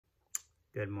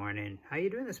Good morning. How you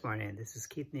doing this morning? This is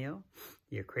Keith Neal,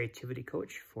 your creativity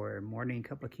coach for Morning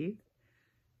Cup of Keith.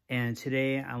 And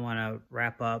today I want to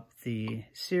wrap up the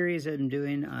series I'm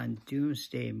doing on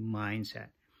Doomsday mindset.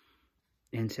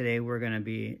 And today we're going to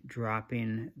be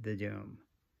dropping the doom.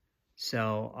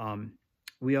 So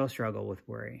we all struggle with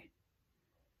worry.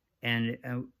 And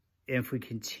if we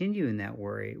continue in that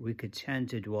worry, we could tend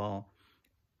to dwell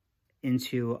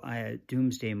into a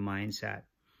doomsday mindset.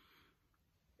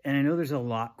 And I know there's a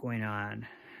lot going on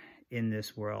in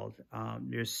this world.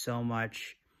 There's so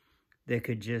much that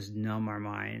could just numb our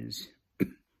minds.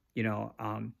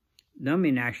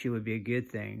 Numbing actually would be a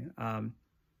good thing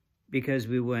because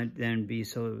we wouldn't then be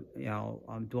so,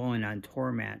 dwelling on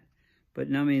torment. But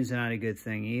numbing is not a good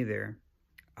thing either.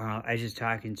 I was just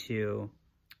talking to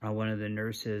one of the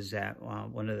nurses at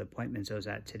one of the appointments I was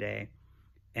at today,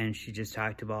 and she just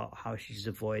talked about how she just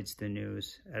avoids the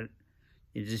news.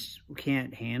 You just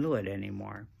can't handle it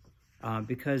anymore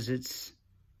because it's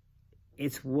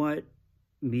what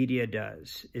media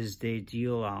does, is they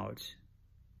deal out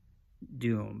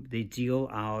doom. They deal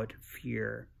out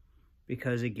fear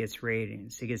because it gets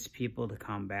ratings. It gets people to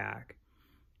come back.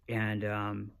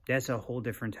 And that's a whole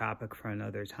different topic for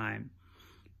another time.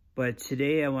 But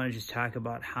today I want to just talk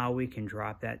about how we can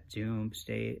drop that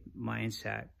doomsday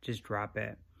mindset. Just drop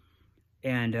it.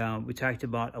 And we talked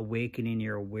about awakening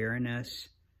your awareness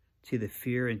to the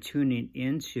fear and tuning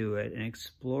into it and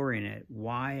exploring it.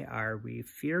 Why are we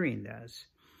fearing this?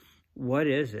 What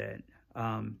is it?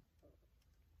 I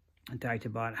talked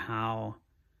about how,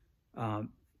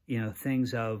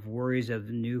 things of worries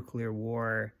of nuclear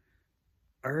war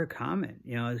are common.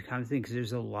 It's a common thing because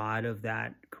there's a lot of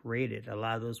that created. A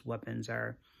lot of those weapons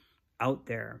are out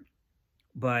there.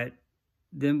 But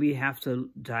then we have to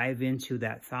dive into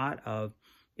that thought of,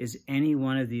 is any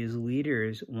one of these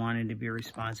leaders wanting to be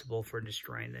responsible for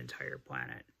destroying the entire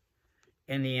planet?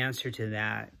 And the answer to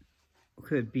that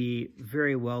could be,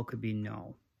 very well could be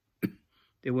no.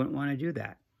 They wouldn't want to do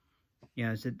that.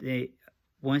 So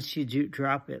once you do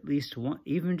drop at least one,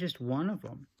 even just one of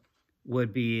them,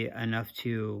 would be enough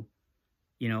to,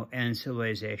 end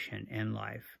civilization and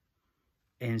life.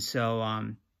 And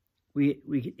so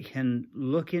we can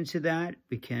look into that.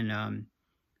 We can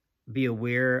be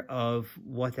aware of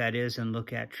what that is and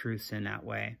look at truths in that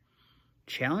way.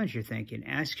 Challenge your thinking.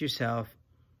 Ask yourself,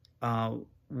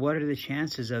 what are the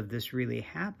chances of this really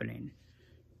happening?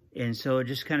 And so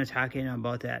just kind of talking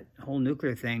about that whole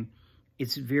nuclear thing,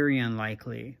 it's very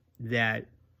unlikely that,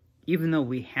 even though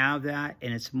we have that,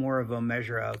 and it's more of a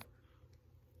measure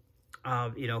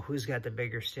of who's got the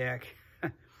bigger stick,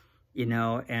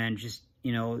 and just,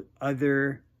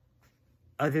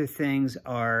 other things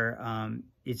are,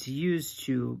 it's used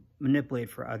to manipulate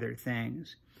for other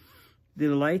things. The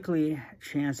likely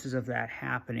chances of that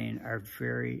happening are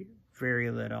very, very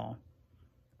little.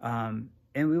 And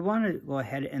we want to go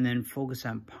ahead and then focus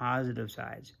on positive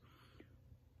sides.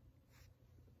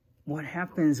 What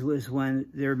happens was when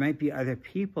there might be other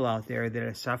people out there that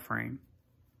are suffering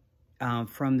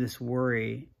from this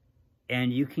worry,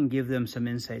 and you can give them some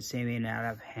insights they may not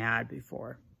have had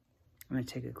before. I'm going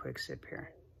to take a quick sip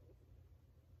here.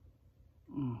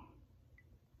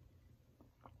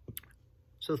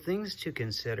 So things to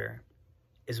consider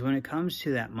is when it comes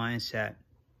to that mindset,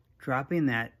 dropping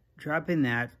that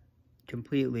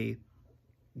completely,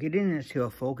 getting into a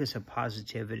focus of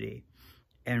positivity,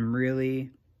 and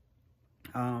really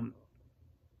you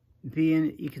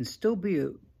can still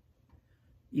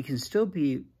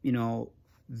be,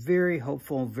 very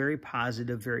hopeful, very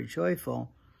positive, very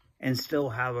joyful, and still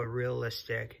have a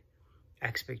realistic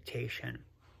expectation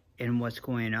in what's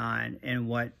going on and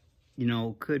what,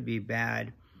 could be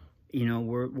bad.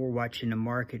 We're watching the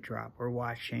market drop. We're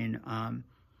watching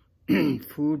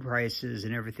food prices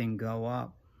and everything go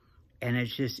up. And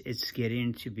it's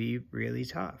getting to be really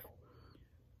tough.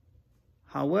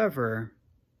 However,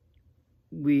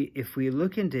 if we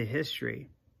look into history,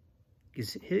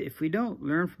 because if we don't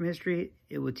learn from history,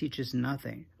 it will teach us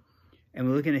nothing. And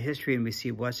we look into history and we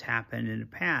see what's happened in the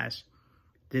past.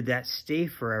 Did that stay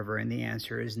forever? And the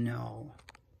answer is no,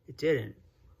 it didn't.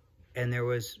 And there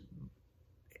was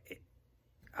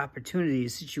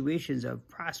opportunities, situations of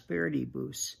prosperity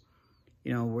boosts,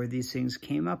 where these things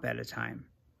came up at a time.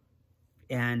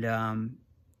 And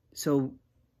so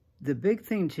the big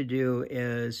thing to do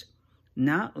is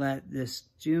not let this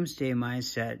doomsday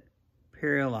mindset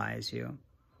paralyze you.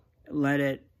 Let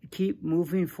it keep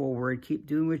moving forward, keep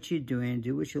doing what you're doing,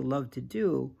 do what you love to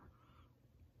do,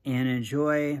 and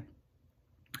enjoy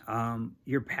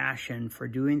your passion for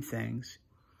doing things.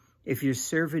 If you're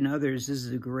serving others, this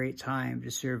is a great time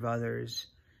to serve others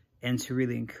and to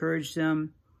really encourage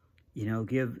them, you know,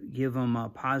 give them a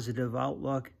positive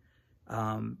outlook,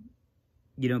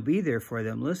 you know, be there for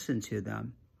them, listen to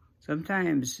them.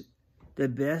 Sometimes the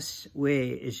best way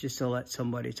is just to let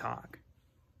somebody talk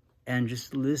and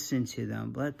just listen to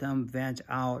them, let them vent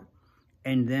out.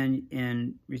 And then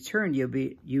in return, you'll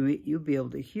be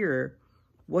able to hear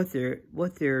what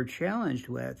they're challenged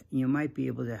with. You might be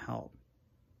able to help.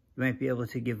 You might be able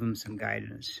to give them some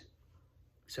guidance.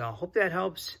 So I hope that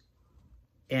helps.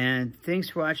 And thanks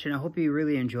for watching. I hope you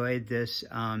really enjoyed this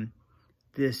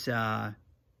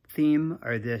theme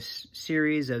or this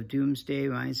series of Doomsday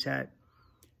Mindset.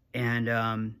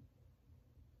 And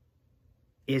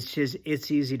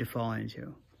it's easy to fall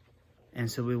into. And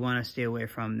so we want to stay away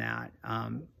from that. I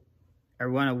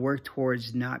want to work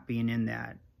towards not being in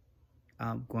that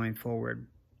going forward.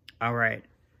 All right.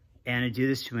 And I do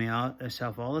this to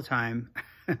myself all the time.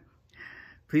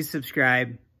 Please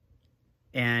subscribe.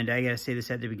 And I got to say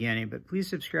this at the beginning, but please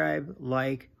subscribe,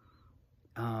 like,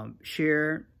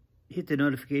 share, hit the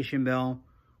notification bell.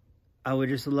 I would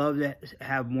just love to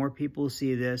have more people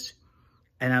see this.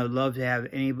 And I would love to have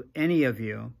any of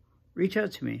you reach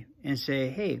out to me and say,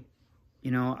 hey,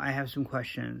 you know, I have some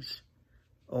questions.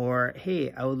 Or,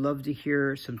 hey, I would love to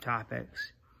hear some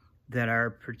topics that are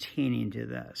pertaining to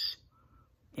this.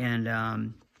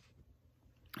 And,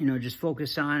 you know, just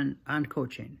focus on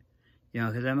coaching, you know,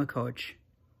 because I'm a coach.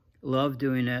 Love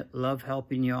doing it. Love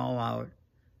helping you all out.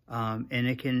 And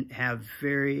it can have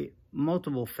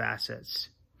multiple facets.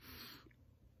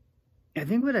 I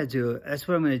think that's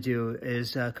what I'm going to do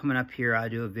is coming up here, I'll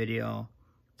do a video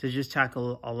to just talk a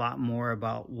lot more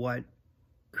about what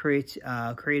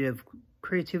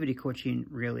creativity coaching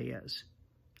really is.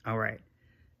 All right.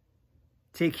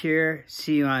 Take care.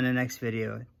 See you on the next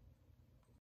video.